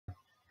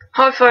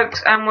Hi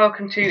folks, and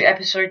welcome to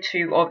episode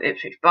 2 of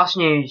Ipswich Bus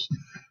News.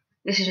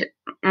 This is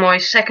my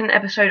second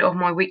episode of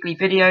my weekly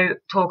video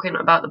talking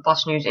about the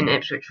bus news in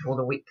Ipswich for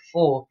the week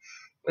before.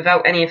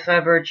 Without any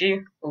further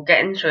ado, we'll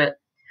get into it.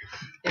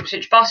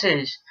 Ipswich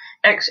buses.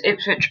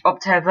 Ex-Ipswich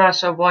Optare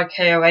Versa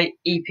YK08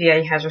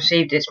 EPA has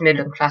received its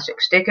Midland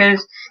Classic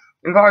stickers.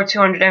 Enviro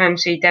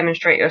 200mmc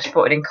demonstrator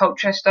spotted in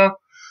Colchester.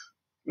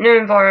 New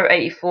Enviro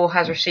 84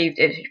 has received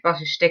Ipswich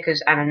buses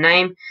stickers and a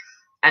name.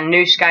 And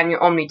new Scania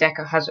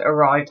Omni-Decker has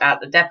arrived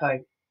at the depot.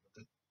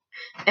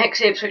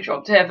 Ex-Ipswich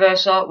Optare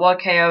Versa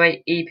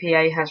YK08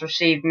 EPA has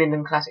received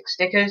Midland Classic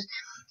stickers.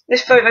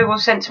 This photo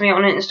was sent to me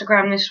on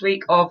Instagram this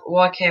week of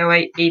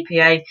YK08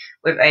 EPA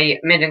with a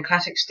Midland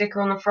Classic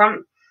sticker on the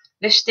front.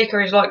 This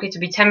sticker is likely to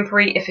be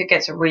temporary if it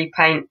gets a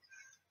repaint.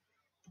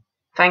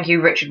 Thank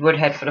you, Richard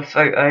Woodhead, for the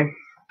photo.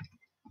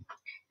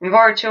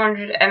 Enviro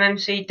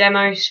 200mmc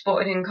demo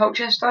spotted in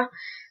Colchester.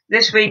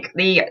 This week,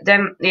 the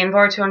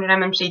Enviro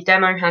 200mmc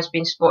demo has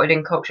been spotted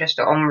in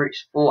Colchester on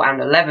routes 4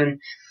 and 11.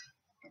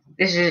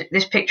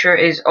 This picture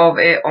is of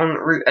it on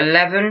route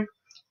 11,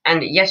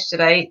 and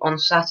yesterday, on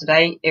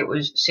Saturday, it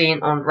was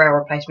seen on rail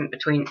replacement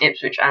between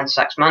Ipswich and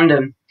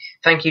Saxmundham.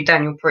 Thank you,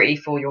 Daniel Pretty,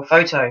 for your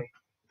photo.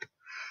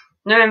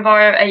 New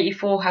Enviro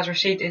 84 has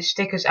received its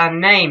stickers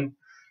and name.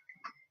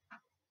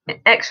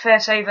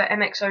 Ex-Fairsaver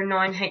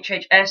MX09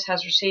 HHS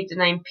has received the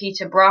name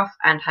Peter Bruff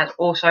and has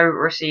also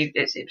received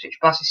its Ipswich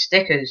buses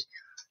stickers.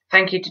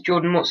 Thank you to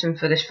Jordan Watson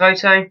for this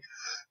photo.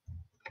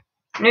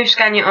 New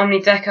Scania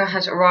Omni-Decker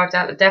has arrived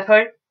at the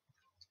depot.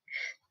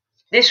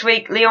 This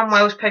week, Leon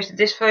Wells posted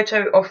this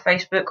photo off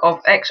Facebook of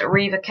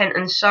ex-Arriva Kent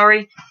and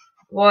Surrey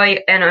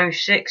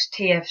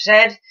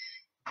YN06TFZ,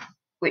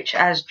 which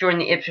has joined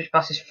the Ipswich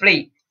buses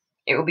fleet.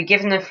 It will be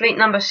given the fleet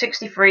number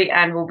 63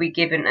 and will be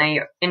given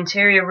a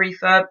interior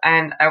refurb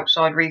and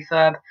outside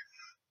refurb,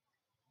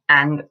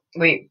 and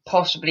we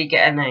possibly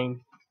get a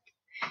name.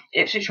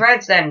 Ipswich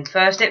Reds then.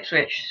 First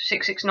Ipswich.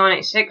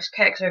 66986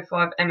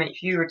 KX05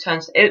 MHU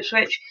returns to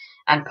Ipswich,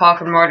 and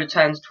Park and Ride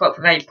returns 12th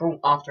of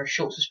April after a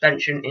short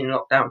suspension in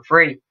lockdown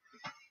 3.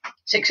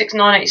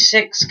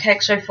 66986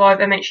 KX05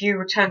 MHU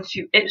returns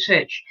to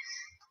Ipswich.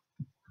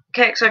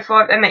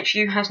 KX05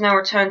 MHU has now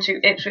returned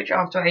to Ipswich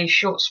after a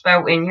short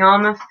spell in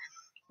Yarmouth,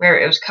 where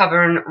it was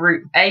covering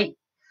Route 8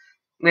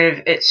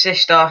 with its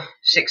sister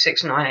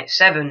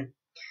 66987.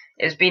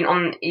 It has been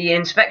on the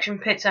inspection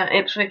pits at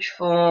Ipswich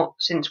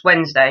since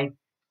Wednesday.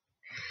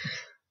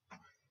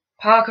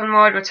 Park and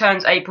Ride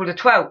returns April the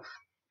 12th.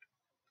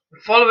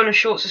 Following a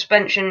short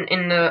suspension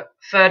in the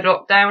third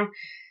lockdown,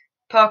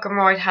 Park and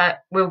Ride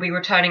will be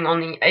returning on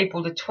the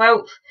April the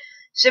 12th.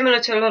 Similar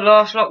to the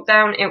last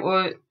lockdown,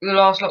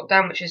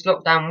 which is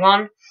lockdown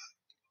 1.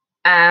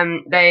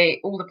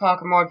 All the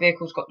Park and Ride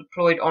vehicles got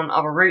deployed on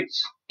other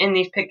routes. In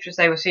these pictures,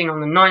 they were seen on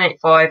the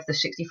 985, the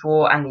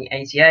 64, and the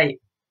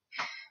 88.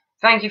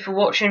 Thank you for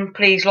watching.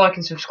 Please like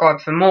and subscribe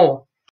for more.